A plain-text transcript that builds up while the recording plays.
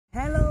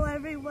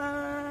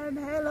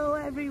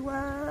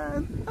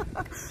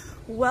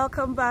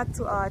Welcome back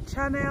to our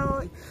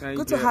channel.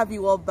 Good to have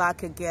you all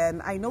back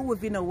again. I know we've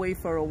been away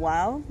for a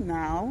while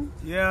now.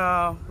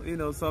 Yeah, you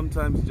know,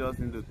 sometimes you just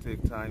need to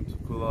take time to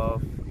cool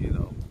off, you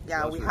know.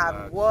 Yeah, we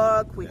had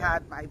work, we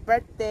had my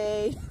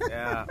birthday.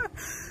 Yeah.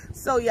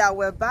 So yeah,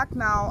 we're back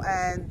now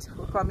and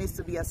we promise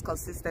to be as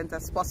consistent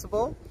as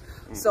possible.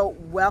 So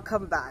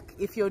welcome back.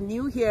 If you're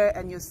new here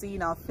and you're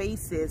seeing our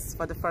faces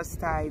for the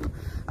first time,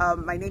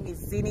 my name is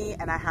Zini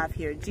and I have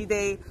here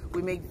Jide.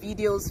 We make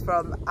videos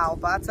from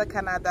Alberta,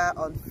 Canada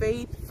on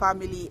faith,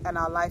 family and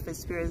our life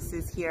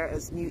experiences here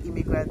as new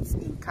immigrants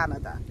in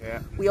Canada.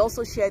 Yeah. We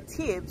also share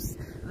tips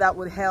that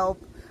would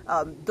help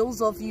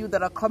those of you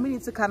that are coming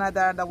into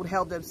Canada, that would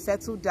help them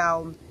settle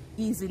down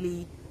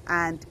easily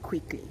and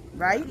quickly,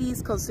 right?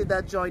 Please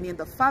consider joining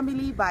the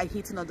family by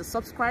hitting on the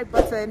subscribe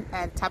button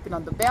and tapping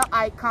on the bell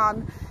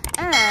icon.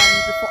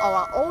 And for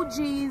our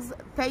OGs,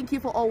 thank you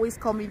for always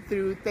coming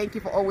through. Thank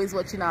you for always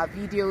watching our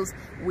videos.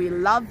 We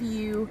love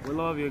you. We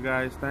love you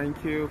guys.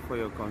 Thank you for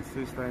your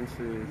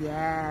consistency.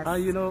 Yes.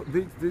 You know,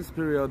 this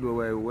period we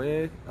were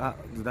away,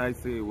 did I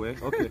say away?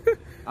 Okay.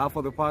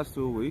 For the past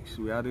 2 weeks,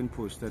 we hadn't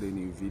posted a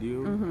new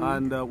video.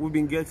 And we've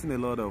been getting a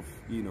lot of,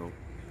 you know,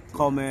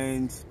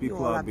 comments.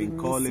 People have been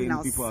calling,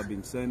 people have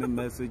been sending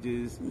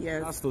messages.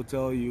 Yes. That's to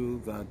tell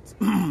you that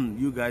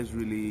you guys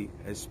really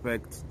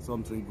expect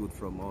something good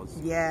from us.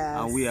 Yes.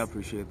 And we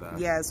appreciate that.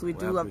 Yes, we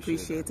do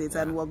appreciate it.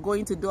 Yeah. And we're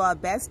going to do our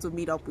best to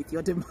meet up with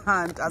your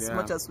demand as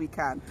much as we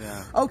can.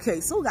 Yeah.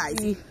 Okay, so guys,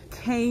 we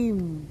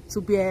came to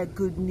bear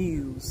good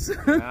news.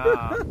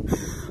 Yeah.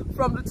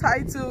 From the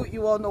title,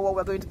 you all know what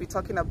we're going to be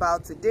talking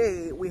about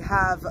today. We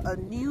have a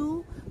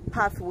new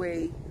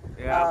pathway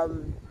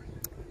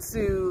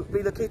to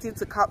relocating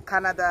to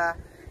Canada,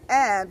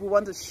 and we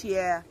want to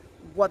share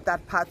what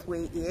that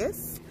pathway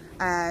is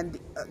and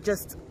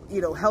just, you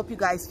know, help you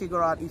guys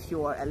figure out if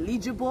you are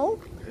eligible.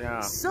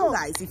 Yeah. So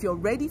guys, if you're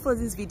ready for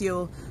this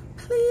video,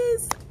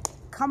 please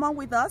come on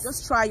with us.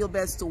 Just try your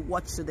best to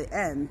watch to the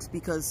end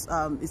because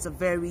it's a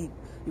very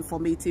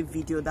informative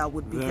video that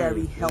would be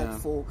very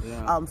helpful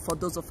for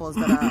those of us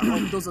that are or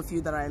those of you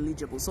that are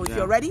eligible. So if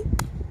you're ready,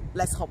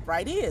 let's hop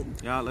right in.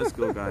 Yeah, let's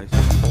go guys.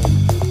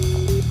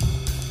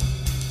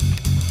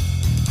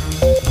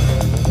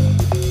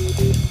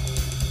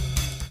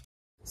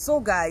 So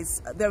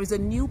guys, there is a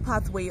new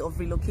pathway of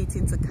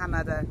relocating to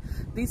Canada.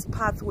 This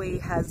pathway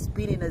has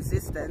been in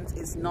existence.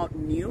 It's not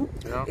new.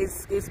 Yeah.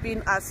 It's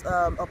been as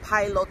a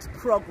pilot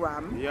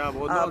program. Yeah,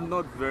 but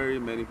not very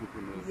many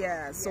people know.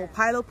 Yeah, so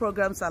pilot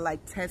programs are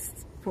like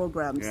test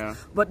programs,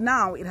 but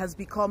now it has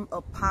become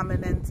a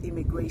permanent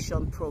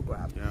immigration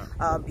program.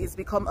 It's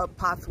become a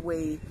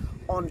pathway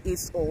on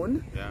its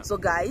own. So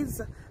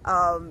guys,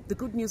 the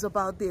good news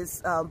about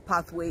this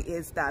pathway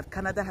is that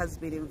Canada has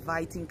been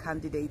inviting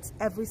candidates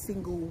every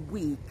single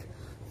week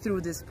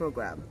through this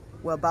program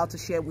we're about to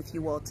share with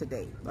you all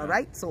today. All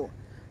right, so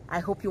I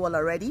hope you all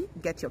are ready.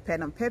 Get your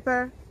pen and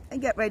paper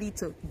and get ready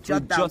to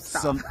jot down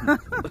stuff.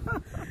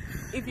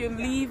 If you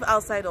live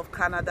outside of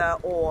Canada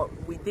or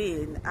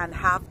within and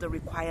have the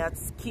required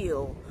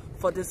skill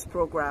for this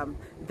program,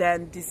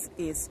 then this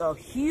is a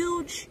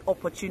huge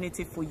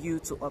opportunity for you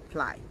to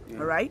apply.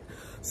 All right,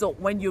 so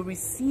when you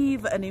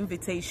receive an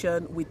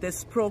invitation with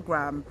this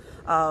program,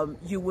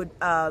 you would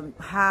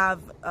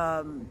have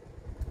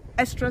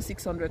extra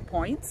 600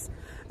 points,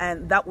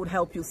 and that would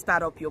help you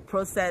start up your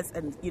process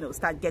and, you know,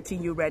 start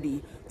getting you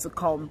ready to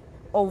come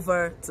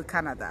over to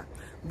Canada,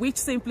 which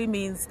simply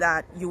means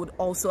that you would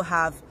also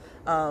have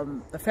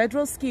a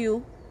federal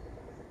skill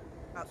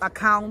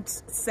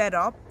account set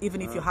up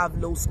even if you have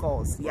low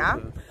scores.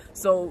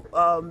 So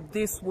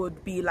this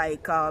would be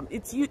like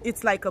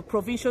it's like a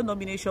provincial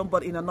nomination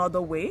but in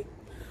another way.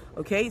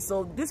 Okay,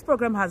 so this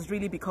program has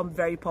really become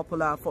very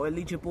popular for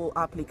eligible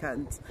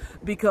applicants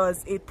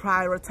because it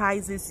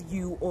prioritizes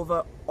you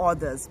over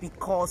others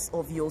because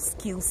of your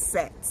skill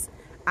set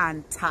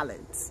and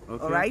talent.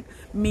 All right,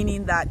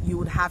 meaning that you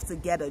would have to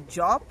get a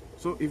job.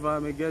 So if I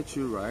may get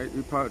you right,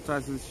 it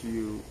prioritizes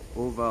you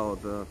over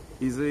the,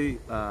 is it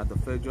at the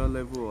federal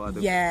level or at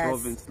the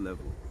province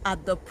level?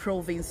 At the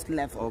province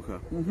level. Okay.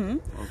 Okay.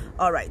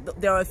 All right.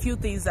 There are a few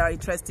things that are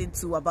interesting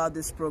too about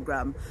this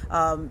program.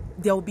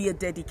 There will be a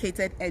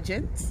dedicated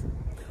agent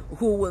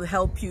who will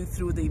help you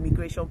through the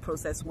immigration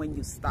process when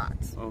you start.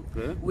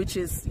 Okay. Which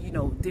is, you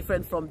know,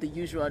 different from the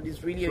usual.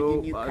 It's really a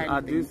unique kind of thing.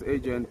 Are these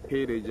agents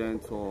paid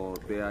agents or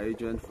they are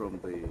agents from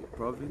the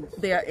province?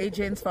 They are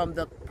agents from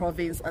the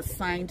province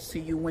assigned to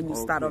you when you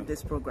start off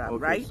this program,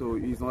 right? So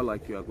it's not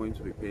like you are going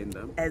to be paying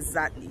them?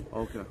 Exactly.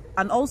 Okay.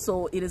 And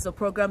also, it is a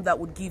program that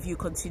would give you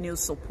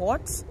continuous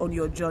support on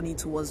your journey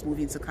towards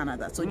moving to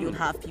Canada. So you'll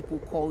have people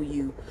call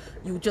you.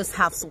 You just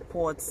have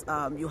support.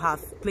 You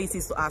have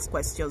places to ask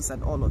questions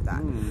and all of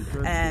that.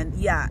 And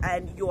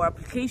and your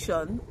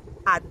application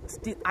at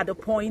the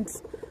point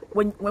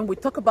when we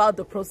talk about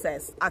the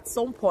process, at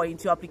some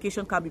point your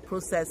application can be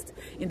processed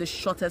in the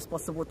shortest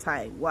possible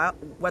time. Well,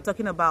 we're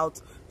talking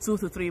about 2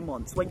 to 3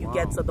 months when you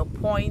get to the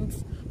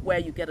point where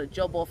you get a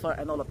job offer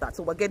and all of that.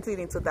 So we're getting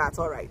into that.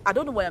 All right. I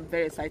don't know why I'm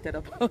very excited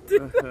about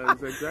it.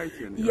 It's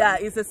exciting. Yeah,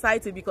 it's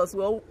exciting because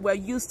we're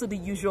used to the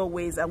usual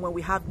ways, and when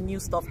we have new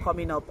stuff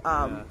coming up,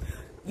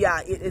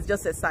 it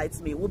just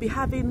excites me.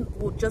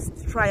 We'll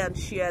just try and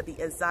share the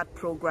exact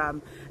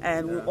program,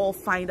 and we'll all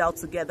find out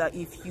together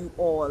if you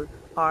all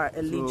are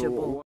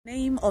eligible. The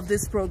name of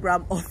this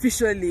program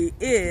officially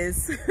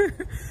is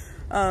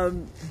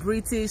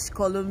British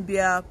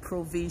Columbia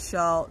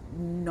Provincial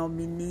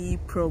Nominee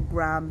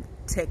Program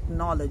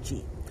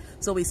Technology.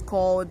 So it's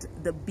called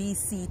the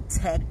B.C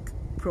Tech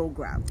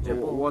program. So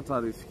what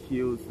are the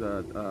skills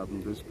that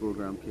this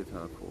program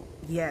caters for?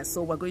 Yeah,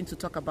 so we're going to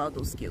talk about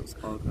those skills.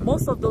 Okay.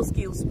 Most of those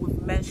skills we've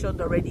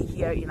mentioned already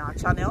here in our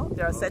channel.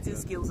 There are certain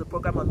skills the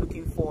program are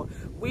looking for,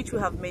 which we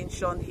have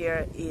mentioned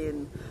here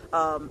in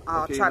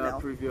our channel,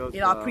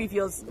 in our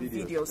previous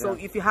videos. So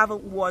if you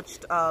haven't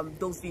watched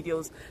those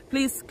videos,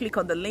 please click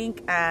on the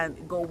link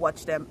and go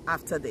watch them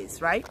after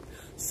this, right?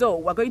 So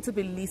we're going to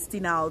be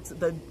listing out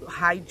the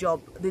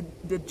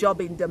the job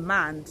in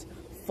demand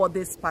for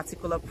this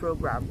particular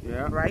program,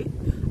 right?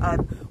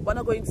 And we're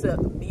not going to,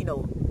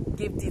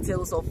 give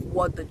details of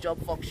what the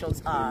job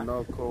functions are.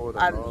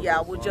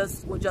 We'll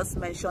just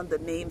mention the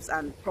names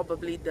and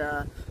probably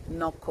the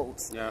knock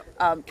codes.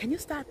 Can you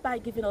start by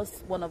giving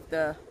us one of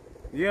the?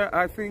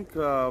 I think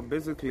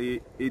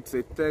basically it's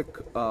a tech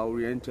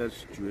oriented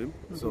stream,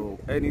 so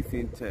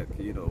anything tech,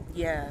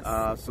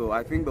 so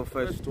I think the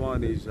first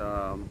one is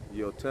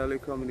your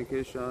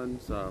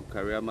telecommunications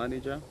career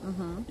manager.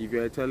 If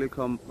you're a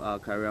telecom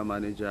career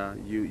manager,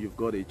 you've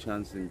got a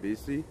chance in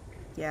BC,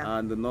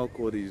 and the knock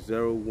code is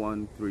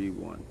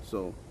 0131.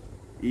 So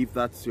if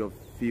that's your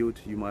field,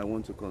 you might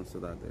want to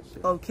consider this.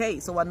 Okay,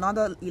 so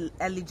another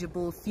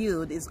eligible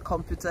field is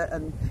computer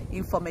and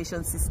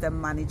information system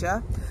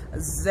manager,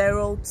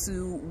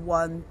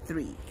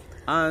 0213.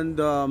 And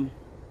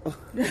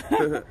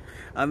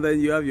and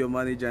then you have your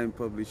manager in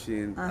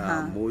publishing,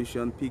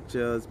 motion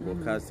pictures,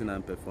 broadcasting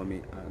and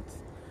performing arts.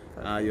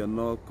 Your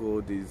knock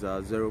code is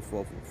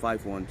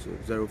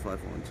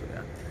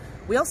 0512.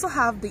 We also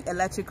have the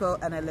electrical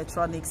and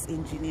electronics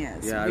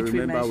engineers. I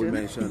remember we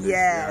mentioned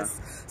yes.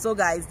 So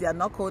guys, their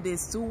knock code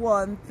is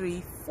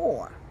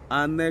 2134.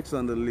 And next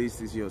on the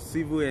list is your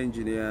civil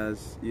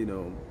engineers.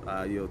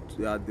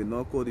 The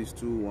knock code is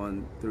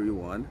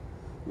 2131.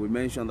 We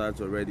mentioned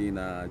that already in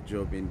our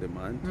job in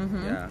demand.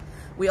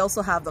 We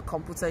also have the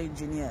computer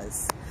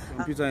engineers.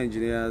 Computer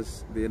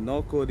engineers, the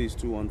knock code is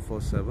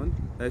 2147.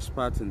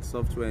 Experts in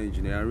software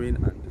engineering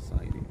and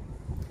designing.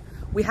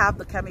 We have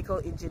the chemical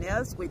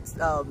engineers with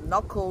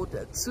knock code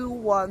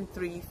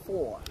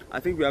 2134. I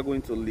think we are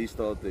going to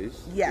list all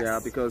this. Yes. Yeah,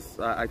 because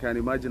I can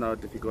imagine how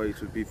difficult it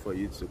would be for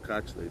you to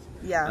catch this.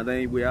 Yeah. And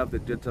then we have the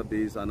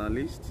database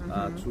analyst,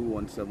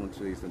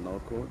 2172 is the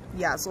knock code.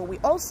 Yeah, so we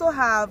also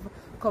have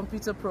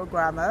computer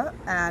programmer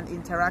and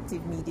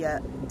interactive media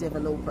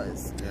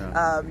developers.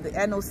 The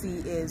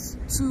NOC is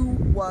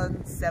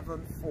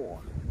 2174.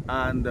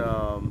 And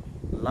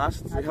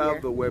last, we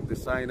have the web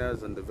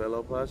designers and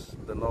developers.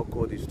 The knock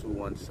code is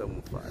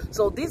 2175.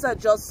 So these are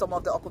just some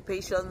of the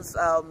occupations.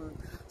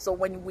 So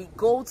when we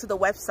go to the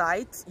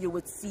website, you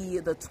would see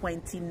the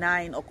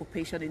 29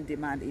 occupation in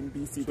demand in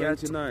BC.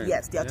 29?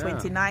 Yes, there are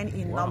 29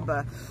 in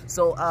number.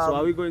 So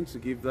are we going to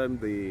give them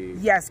the...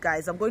 Yes,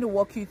 guys, I'm going to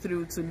walk you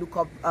through to look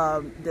up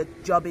the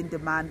job in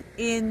demand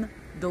in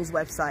those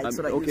websites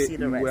so that you see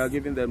the rest. We are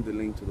giving them the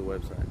link to the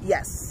website.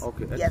 Yes.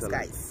 Okay. Excellent. Yes,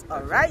 guys.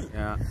 All right.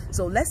 Yeah.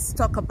 So let's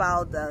talk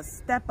about the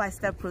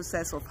step-by-step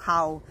process of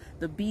how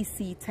the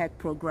BC Tech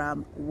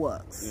program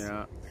works.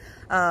 Yeah.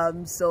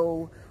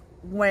 So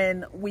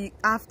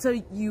after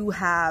you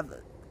have,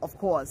 of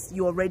course,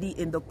 you're already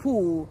in the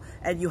pool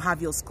and you have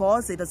your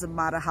scores, it doesn't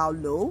matter how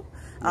low.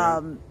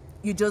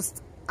 You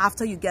just,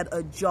 after you get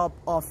a job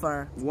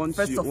offer, once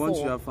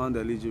you have found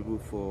eligible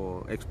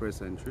for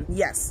express entry,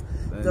 yes,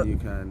 then you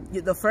can.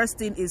 The first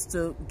thing is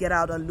to get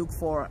out and look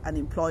for an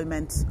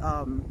employment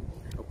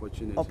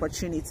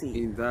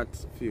opportunity in that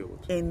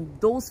field, in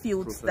those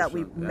fields that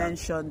we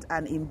mentioned,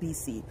 and in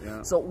BC.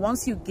 So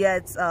once you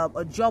get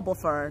a job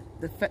offer,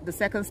 the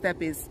second step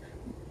is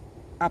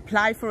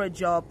apply for a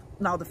job.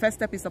 Now the first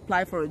step is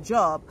apply for a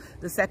job.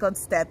 The second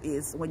step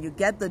is when you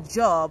get the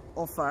job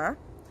offer,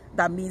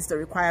 that means the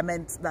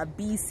requirements that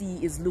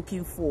BC is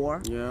looking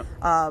for.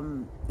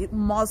 It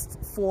must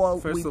fall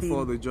within. First of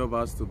all, the job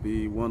has to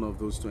be one of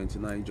those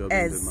 29 jobs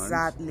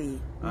exactly. in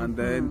demand. And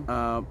then,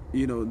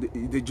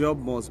 the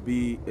job must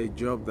be a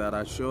job that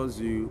assures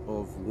you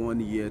of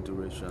 1 year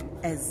duration.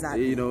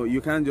 Exactly.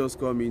 You can't just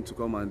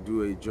come and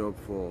do a job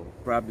for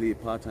probably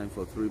part-time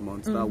for 3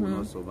 months. That will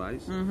not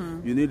suffice.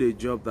 You need a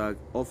job that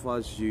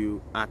offers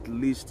you at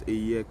least a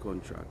year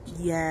contract.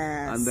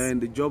 Yes. And then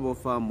the job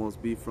offer must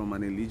be from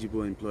an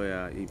eligible employer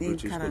in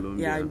British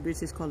Columbia. In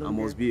British Columbia. And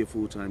must be a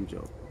full-time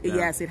job.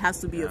 Yes, it has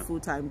to be a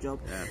full-time job.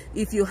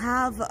 If you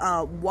have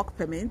work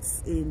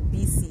permits in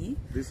BC,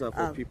 these are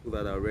for people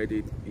that are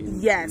already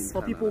in yes,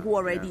 for Canada. people who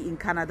are already in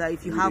Canada.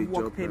 If you have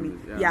work permit,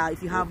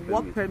 if you have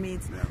work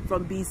permits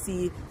from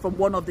BC from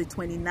one of the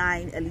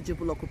 29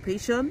 eligible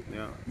occupation,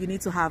 you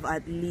need to have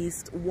at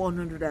least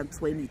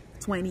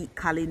 120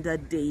 calendar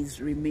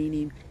days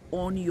remaining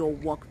on your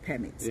work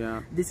permit.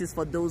 This is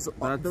for those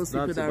people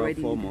that are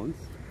already 4 months.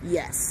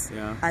 Yes,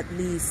 at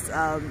least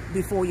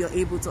before you're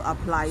able to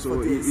apply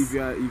for this.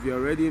 So if you're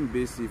already in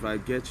BC, if I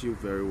get you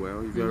very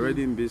well, if you're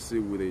already in BC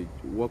with a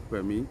work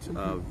permit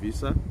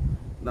visa,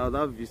 now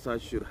that visa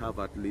should have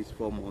at least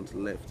 4 months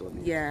left on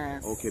it.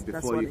 Yes. Okay,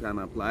 before you can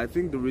apply. I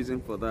think the reason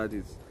for that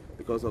is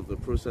because of the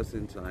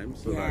processing time.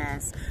 So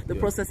the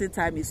processing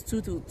time is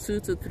 2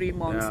 to 3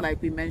 months, like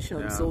we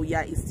mentioned. So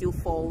it still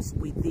falls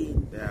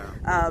within.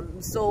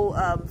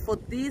 For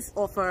this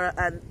offer,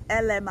 an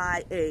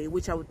LMIA,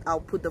 which I'll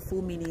put the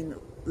full meaning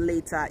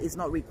later, is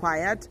not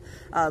required.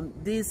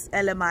 This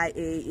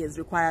LMIA is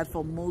required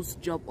for most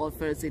job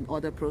offers in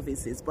other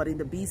provinces, but in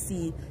the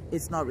BC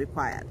it's not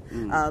required.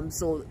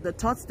 So the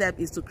third step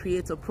is to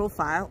create a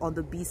profile on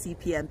the BC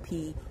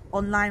PNP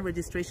online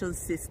registration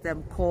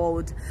system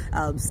called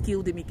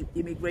Skilled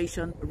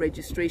Immigration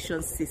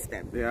Registration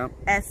System,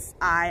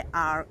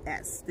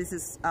 SIRS. This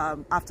is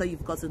after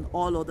you've gotten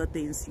all other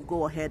things, you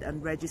go ahead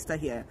and register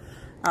here.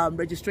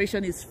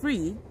 Registration is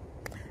free,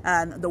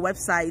 and the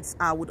websites,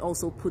 I would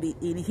also put it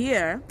in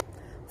here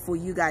for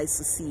you guys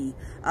to see.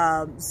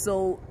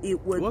 So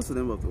it would... What's the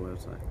name of the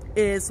website?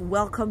 Is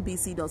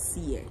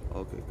welcomebc.ca.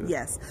 Okay, good.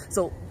 Yes.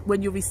 So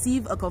when you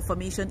receive a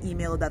confirmation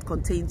email that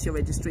contains your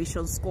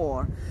registration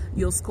score,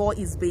 your score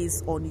is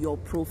based on your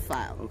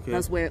profile. Okay.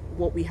 That's where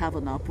what we have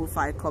on our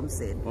profile comes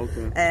in.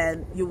 Okay.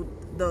 And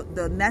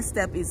the next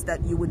step is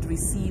that you would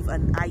receive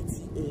an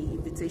ITA,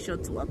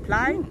 invitation to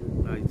apply.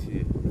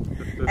 ITA.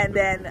 And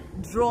then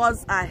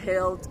draws are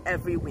held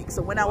every week.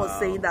 So when I was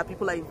saying that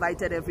people are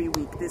invited every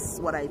week, this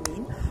is what I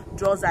mean.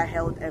 Draws are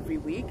held every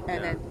week,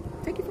 and then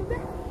take it from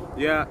there.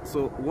 Yeah,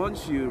 so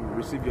once you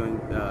receive your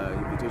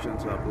invitation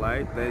to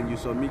apply, then you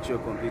submit your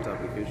complete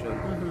application,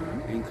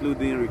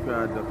 including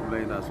required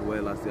document as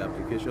well as the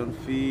application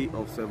fee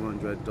of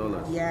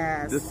 $700.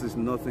 Yes. This is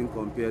nothing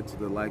compared to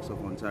the likes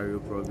of Ontario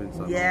province.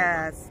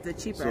 Yes, the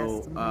cheapest.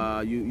 So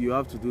you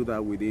have to do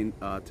that within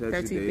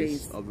 30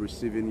 days of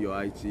receiving your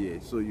ITA.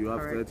 So you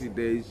have 30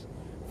 days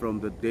from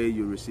the day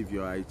you receive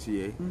your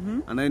ITA.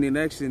 And then the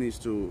next thing is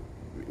to,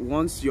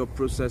 once your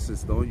process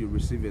is done, you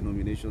receive a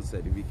nomination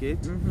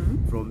certificate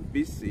from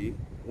BC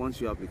once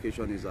your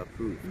application is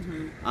approved.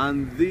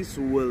 And this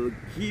will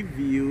give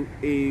you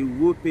a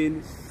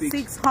whooping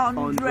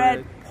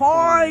 600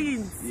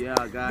 points. Yeah,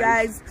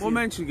 guys. The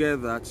moment you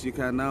get that, you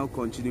can now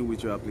continue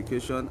with your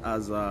application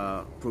as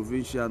a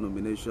provincial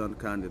nomination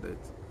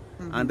candidate.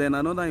 And then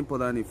another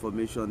important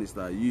information is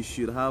that you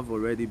should have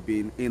already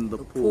been in the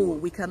pool.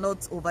 We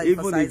cannot overemphasize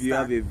even if you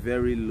have a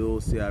very low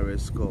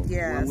CRS score.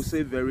 When we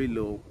say very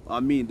low,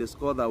 I mean the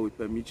score that will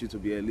permit you to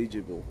be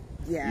eligible.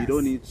 You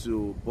don't need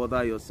to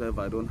bother yourself.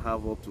 I don't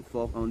have up to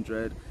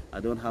 400. I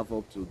don't have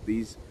up to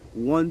this.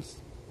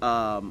 Once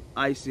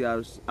IRCC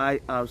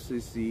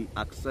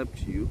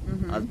accepts you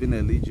as being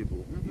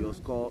eligible, your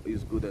score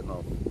is good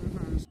enough.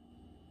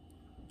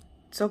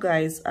 So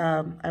guys,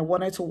 I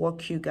wanted to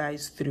walk you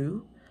guys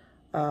through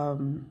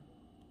the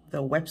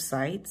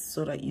website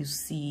so that you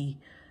see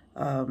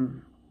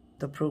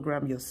the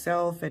program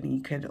yourself, and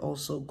you can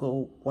also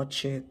go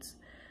watch it,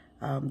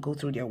 go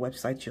through their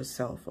website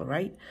yourself. All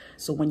right,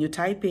 so when you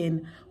type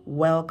in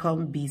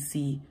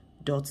welcomebc.ca,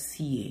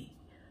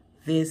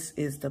 this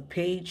is the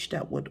page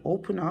that would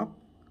open up.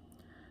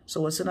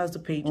 So as soon as the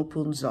page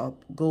opens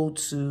up, go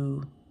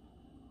to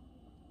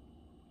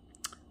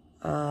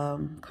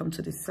come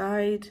to the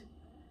side,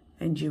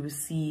 and you will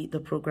see the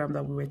program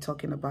that we were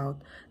talking about,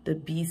 the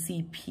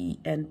B.C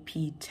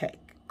PNP TECH.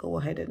 Go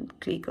ahead and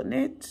click on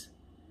it.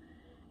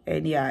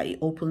 And it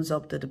opens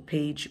up to the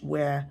page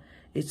where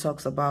it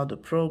talks about the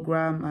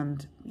program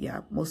and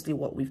mostly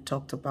what we've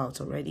talked about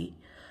already.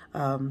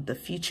 The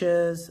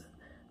features,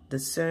 the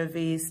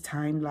surveys,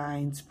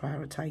 timelines,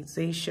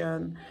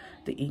 prioritization,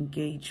 the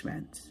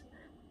engagement.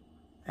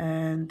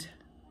 And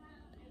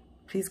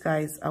please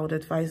guys, I would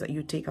advise that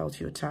you take out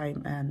your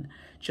time and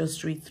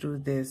just read through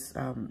this.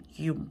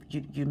 You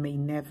may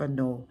never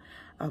know.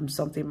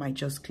 Something might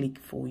just click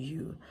for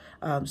you.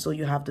 So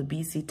you have the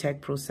BC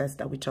TECH process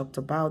that we talked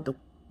about,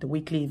 the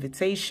weekly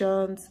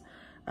invitations,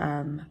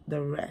 and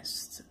the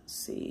rest.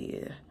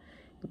 See,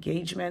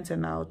 engagement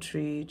and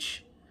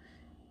outreach,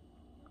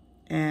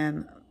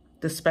 and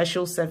the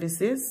special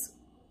services.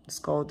 It's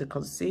called the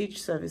concierge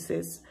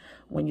services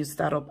when you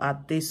start up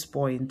at this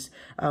point.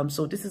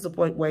 So this is a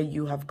point where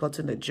you have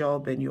gotten a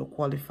job and you're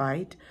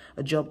qualified,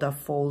 a job that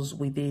falls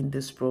within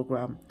this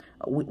program.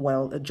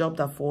 Well, a job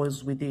that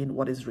falls within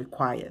what is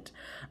required.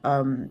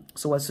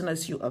 So as soon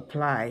as you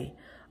apply,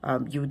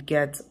 you would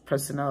get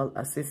personal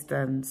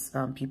assistants,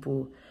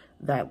 people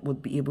that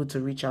would be able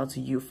to reach out to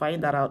you.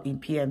 Find that out in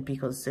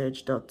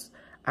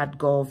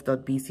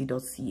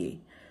pnpconcierge.gov.bc.ca.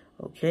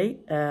 Okay,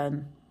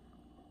 and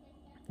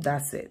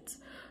That's it.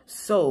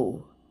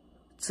 So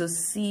to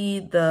see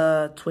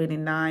the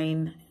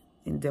 29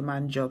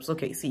 in-demand jobs,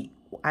 okay, see,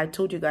 I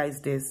told you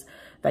guys this,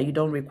 that you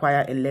don't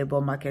require a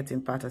labor market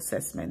impact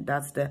assessment.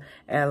 That's the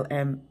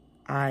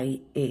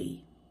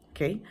Lmia.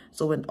 Okay,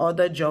 so when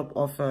other job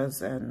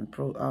offers and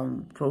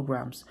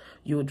programs,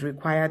 you would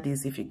require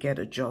this if you get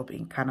a job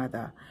in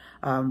Canada,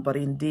 but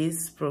in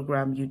this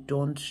program you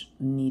don't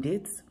need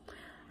it.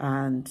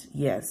 And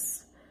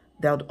yes,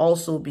 there would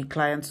also be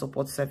client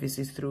support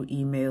services through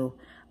email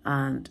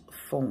and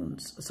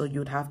phones, so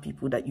you'd have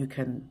people that you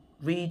can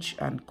reach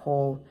and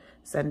call,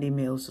 send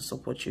emails to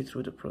support you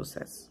through the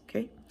process.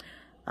 Okay,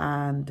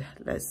 and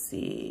let's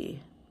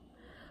see.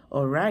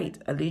 All right,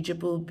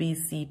 eligible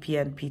B.C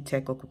PNP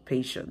TECH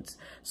occupations.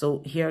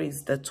 So here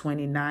is the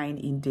 29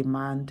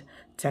 in-demand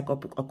tech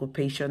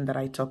occupation that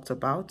I talked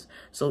about.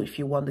 So if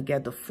you want to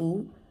get the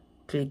full,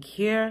 click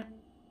here.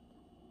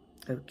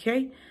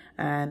 Okay,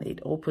 and it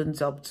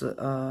opens up to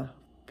a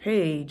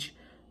page.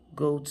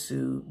 Go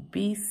to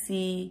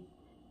B.C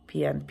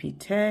PNP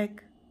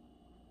TECH,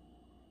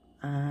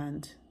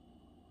 and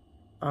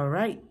all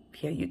right,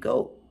 here you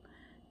go.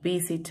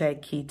 B.C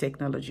TECH key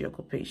technology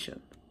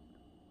occupation.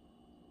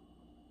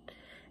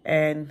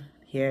 And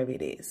here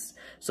it is.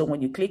 So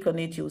when you click on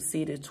it, you'll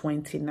see the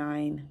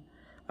 29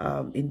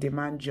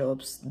 in-demand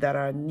jobs that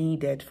are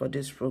needed for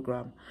this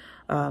program.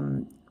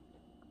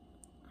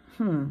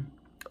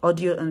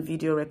 Audio and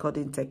video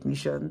recording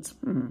technicians.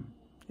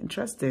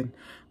 Interesting.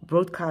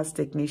 Broadcast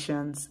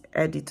technicians,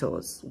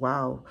 editors.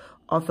 Wow.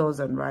 Authors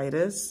and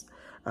writers.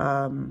 There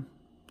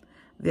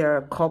are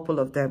a couple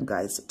of them,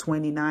 guys.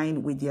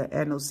 29 with their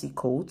NOC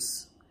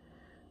codes.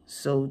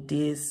 So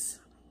this...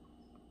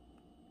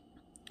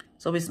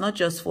 So it's not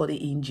just for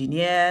the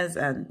engineers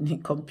and the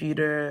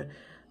computer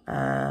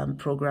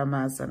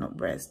programmers and the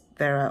rest.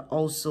 There are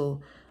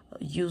also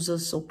user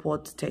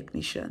support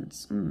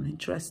technicians.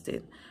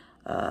 Interesting.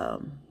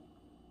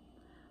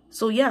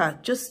 So yeah,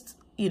 just,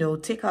 you know,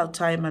 take out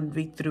time and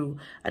read through.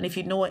 And if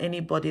you know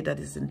anybody that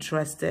is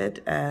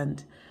interested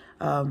and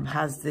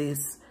has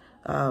this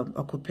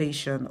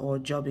occupation or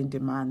job in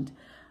demand,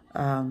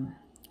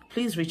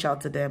 please reach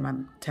out to them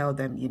and tell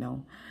them, you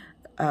know,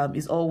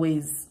 it's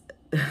always...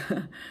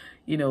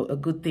 you know, a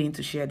good thing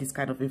to share this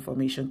kind of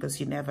information, because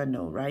you never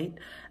know, right?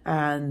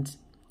 And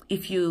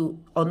if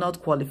you are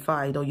not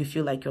qualified or you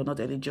feel like you're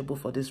not eligible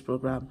for this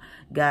program,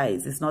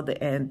 guys, it's not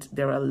the end.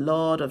 There are a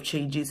lot of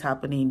changes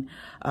happening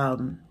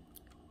in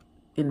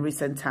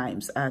recent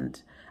times,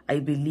 and I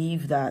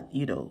believe that,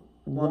 you know,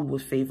 one will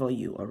favor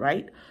you. All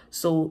right,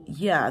 so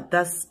yeah,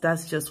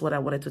 that's just what I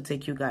wanted to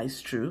take you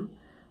guys through.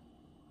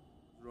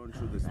 Run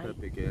through the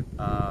step again.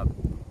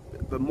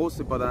 The most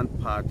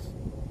important part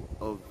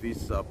of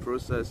this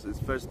process is,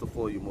 first of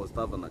all, you must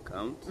have an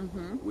account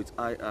with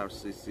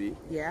IRCC.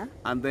 Yeah.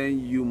 And then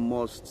you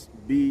must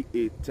be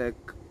a tech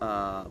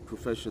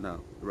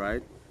professional,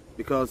 right?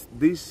 Because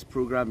this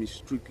program is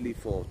strictly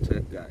for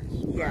tech guys.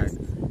 Yes.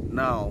 Right?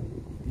 Now,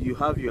 you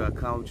have your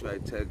account, you're a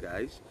tech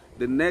guys.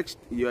 The next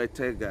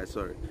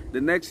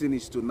thing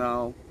is to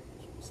now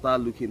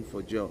start looking for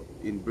a job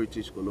in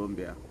British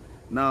Columbia.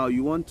 Now,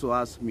 you want to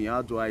ask me,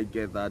 how do I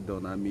get that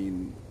done? I'm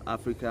in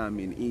Africa, I'm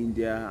in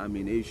India, I'm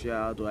in Asia.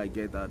 How do I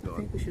get that done? I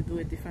think we should do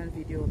a different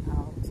video on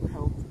how to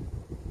help.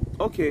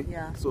 Okay.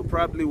 Yeah. So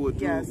probably we'll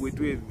do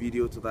a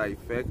video to that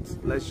effect.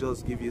 Let's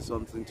just give you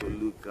something to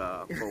look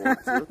forward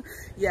to.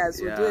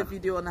 Yes, we'll do a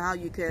video on how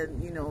you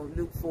can, you know,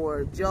 look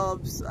for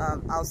jobs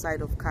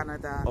outside of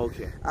Canada.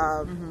 Okay.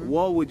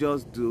 What we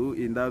just do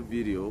in that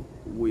video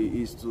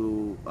is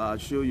to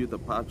show you the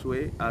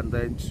pathway and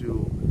then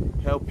to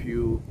help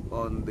you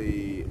on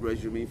the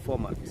resume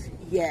format.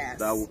 Yes.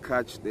 That will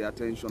catch the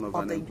attention of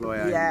an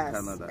employer in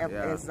Canada.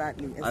 Yeah.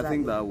 Exactly. I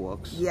think that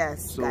works.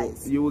 Yes. So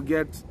guys, you will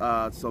get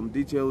some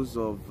details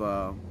of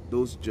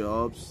those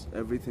jobs.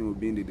 Everything will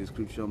be in the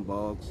description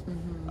box.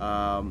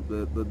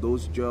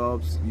 Those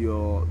jobs,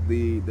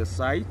 the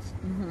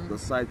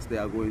sites they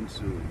are going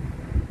to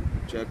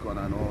check on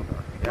and all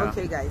that. Yeah.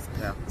 Okay, guys.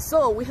 Yeah.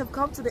 So we have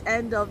come to the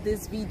end of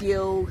this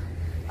video.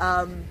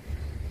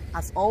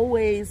 As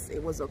always,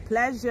 it was a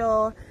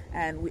pleasure,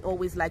 and we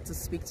always like to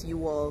speak to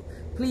you all.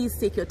 Please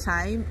take your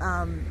time.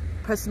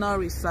 Personal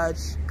research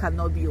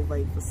cannot be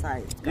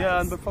overemphasized, guys.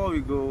 Yeah, and before we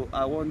go,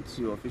 I want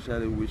to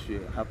officially wish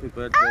you a happy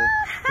birthday.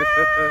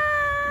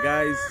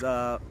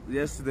 Guys,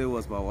 yesterday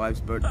was my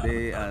wife's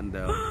birthday, and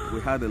we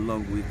had a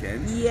long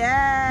weekend.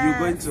 Yeah. You're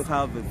going to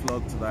have a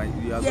vlog tonight.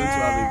 You are going to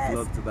have a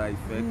vlog to that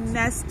effect.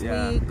 Next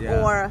week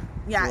or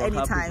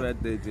anytime. Happy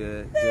birthday,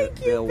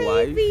 dear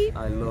wife.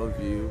 I love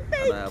you.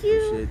 And I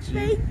appreciate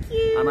you. Thank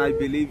you. And I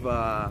believe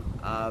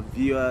our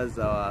viewers,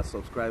 our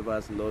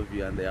subscribers love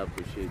you and they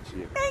appreciate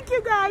you. Thank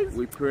you, guys.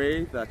 We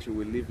pray that you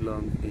will live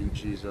long in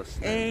Jesus'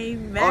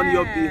 name. Amen. On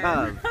your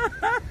behalf.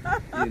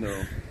 You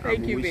know,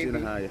 I'm wishing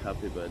her a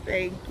happy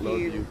birthday. Thank love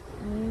you.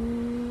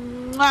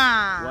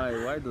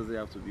 Why does it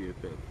have to be a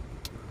pet?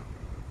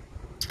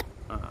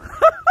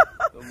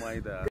 Don't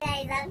mind that.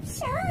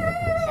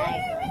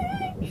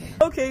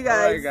 Okay,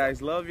 guys. Alright,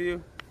 guys, love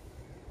you.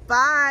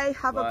 Bye.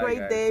 Have a great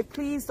guys. day.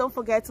 Please don't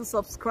forget to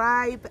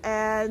subscribe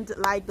and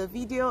like the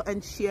video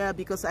and share,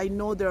 because I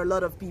know there are a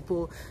lot of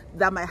people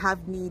that might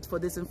have need for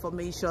this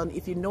information.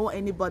 If you know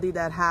anybody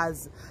that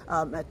has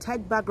a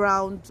tech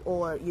background,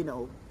 or you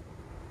know,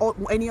 or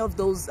any of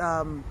those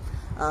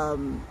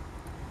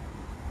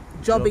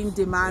jobbing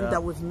demand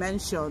that we've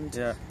mentioned,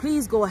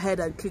 please go ahead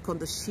and click on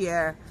the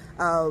share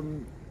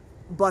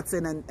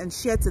button and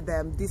share to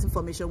them. This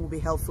information will be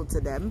helpful to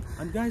them.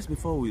 And guys,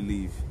 before we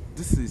leave,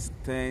 this is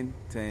 10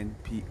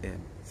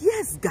 p.m.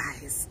 Yes,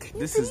 guys.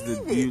 This is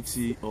the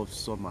beauty of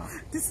summer.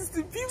 This is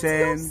the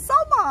beauty of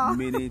summer. 10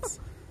 minutes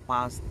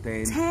past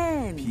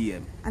 10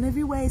 p.m. And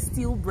everywhere is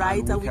still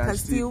bright, and we can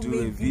still do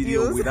make a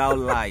video without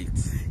light.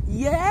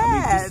 Yes. I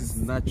mean, this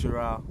is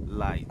natural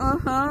light.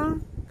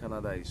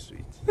 Canada is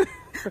sweet.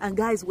 And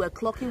guys, we're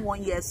clocking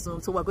 1 year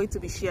soon, so we're going to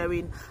be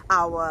sharing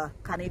our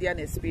Canadian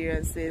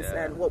experiences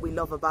and what we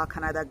love about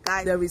Canada.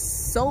 Guys, there is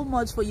so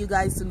much for you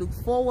guys to look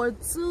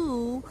forward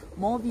to.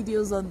 More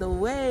videos on the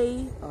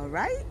way. All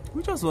right,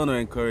 we just want to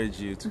encourage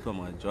you to come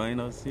and join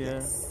us here.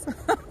 Yes.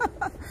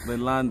 The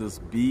land is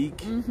big,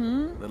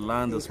 the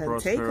land is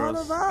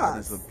prosperous, and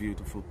it's a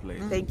beautiful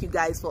place. Thank you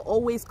guys for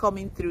always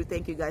coming through.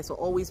 Thank you guys for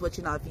always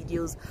watching our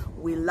videos.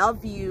 We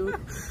love you.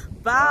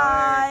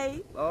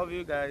 Bye. Love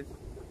you guys.